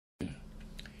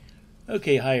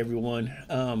Okay, hi everyone.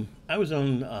 I was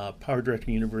on PowerDirector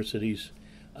University's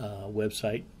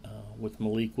website with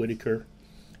Malik Whitaker,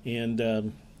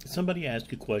 and somebody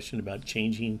asked a question about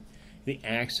changing the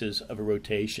axis of a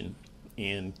rotation.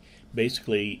 And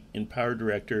basically, in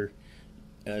PowerDirector,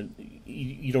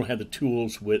 you don't have the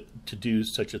tools to do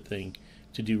such a thing,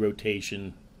 to do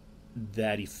rotation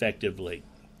that effectively,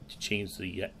 to change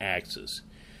the axis.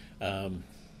 To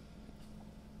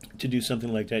do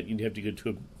something like that, you'd have to go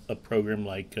to a program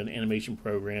like an animation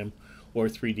program or a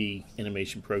 3D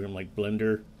animation program like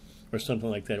Blender or something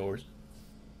like that, or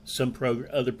some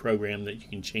other program that you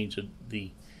can change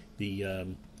the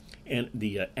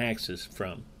axis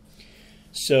from.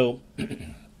 So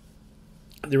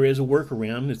there is a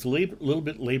workaround. It's a little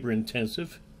bit labor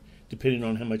intensive, depending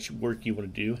on how much work you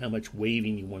want to do, how much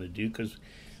waving you want to do, because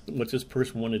what this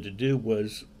person wanted to do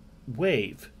was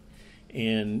wave.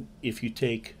 And if you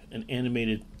take an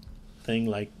animated thing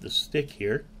like the stick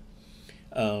here,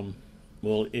 well,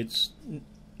 it's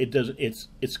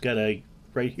got a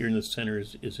right here in the center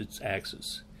is its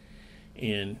axis,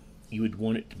 and you would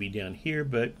want it to be down here,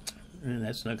 but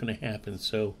that's not going to happen.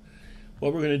 So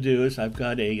what we're going to do is I've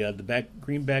got the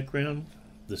green background,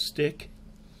 the stick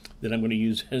that I'm going to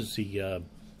use as the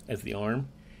arm,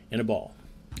 and a ball.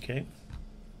 Okay,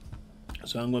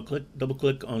 so I'm going to double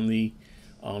click on the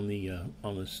arm,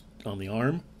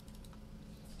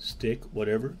 stick,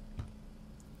 whatever.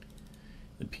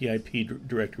 The PIP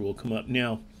director will come up.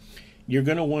 Now, you're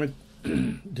going to want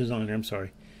to designer. I'm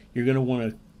sorry. You're going to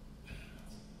want to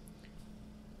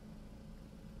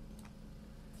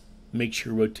make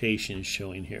sure rotation is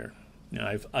showing here.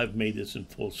 Now, I've made this in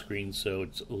full screen, so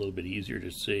it's a little bit easier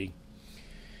to see.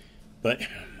 But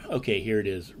okay, here it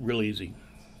is. Real easy.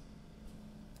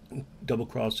 Double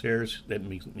crosshairs. That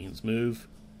means move.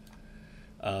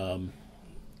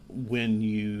 When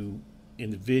you in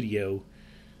the video,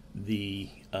 the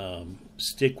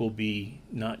stick will be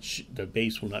the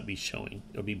base will not be showing.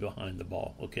 It'll be behind the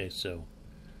ball. Okay, so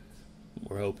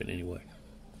we're hoping anyway.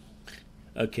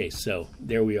 Okay, so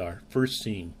there we are. First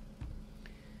scene.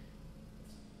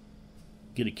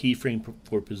 Get a keyframe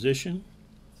for position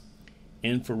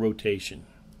and for rotation.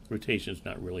 Rotation is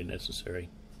not really necessary.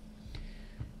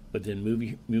 But then move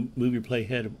your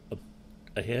playhead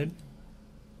ahead,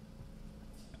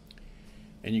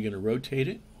 and you're going to rotate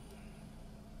it.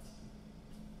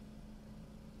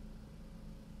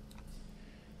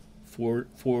 For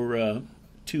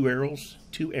two arrows,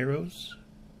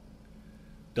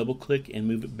 double click and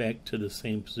move it back to the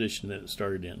same position that it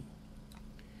started in.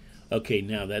 Okay,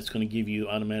 now that's going to give you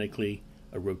automatically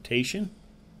a rotation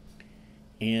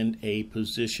and a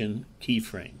position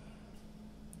keyframe.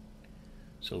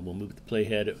 So we'll move the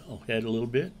playhead ahead a little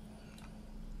bit.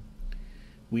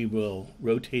 We will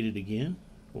rotate it again.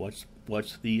 Watch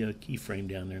the keyframe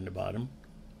down there in the bottom.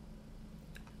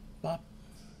 Bop.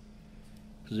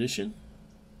 Position.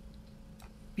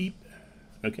 Beep.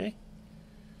 Okay.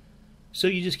 So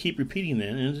you just keep repeating that,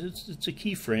 and it's a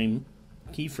keyframing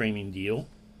deal.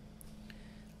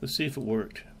 Let's see if it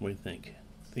worked. What do you think?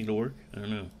 Think it'll work? I don't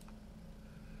know.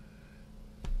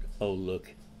 Oh,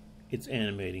 look, it's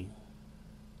animating.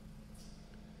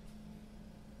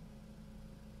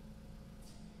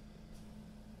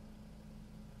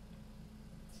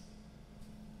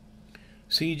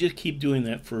 So you just keep doing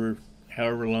that for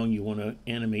however long you want to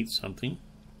animate something.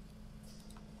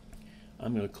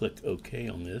 I'm going to click OK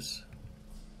on this.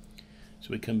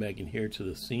 So we come back in here to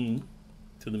the scene,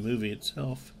 to the movie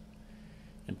itself,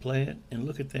 and play it, and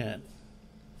look at that.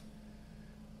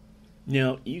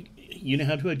 Now, you know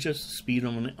how to adjust the speed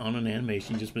on an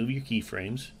animation. Just move your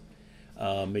keyframes.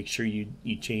 Make sure you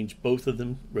change both of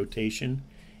them, rotation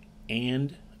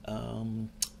and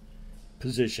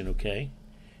position, okay?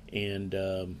 And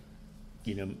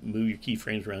move your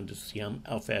keyframes around to see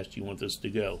how fast you want this to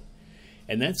go.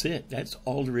 And that's it. That's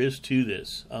all there is to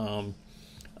this.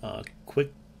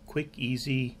 Quick,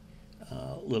 easy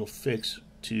little fix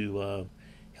to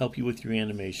help you with your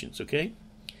animations, okay?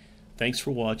 Thanks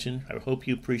for watching. I hope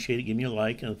you appreciate it. Give me a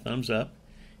like and a thumbs up.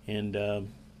 And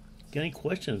get any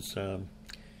questions,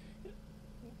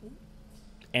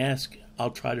 ask.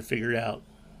 I'll try to figure it out,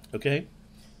 okay?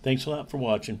 Thanks a lot for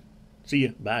watching. See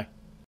ya. Bye.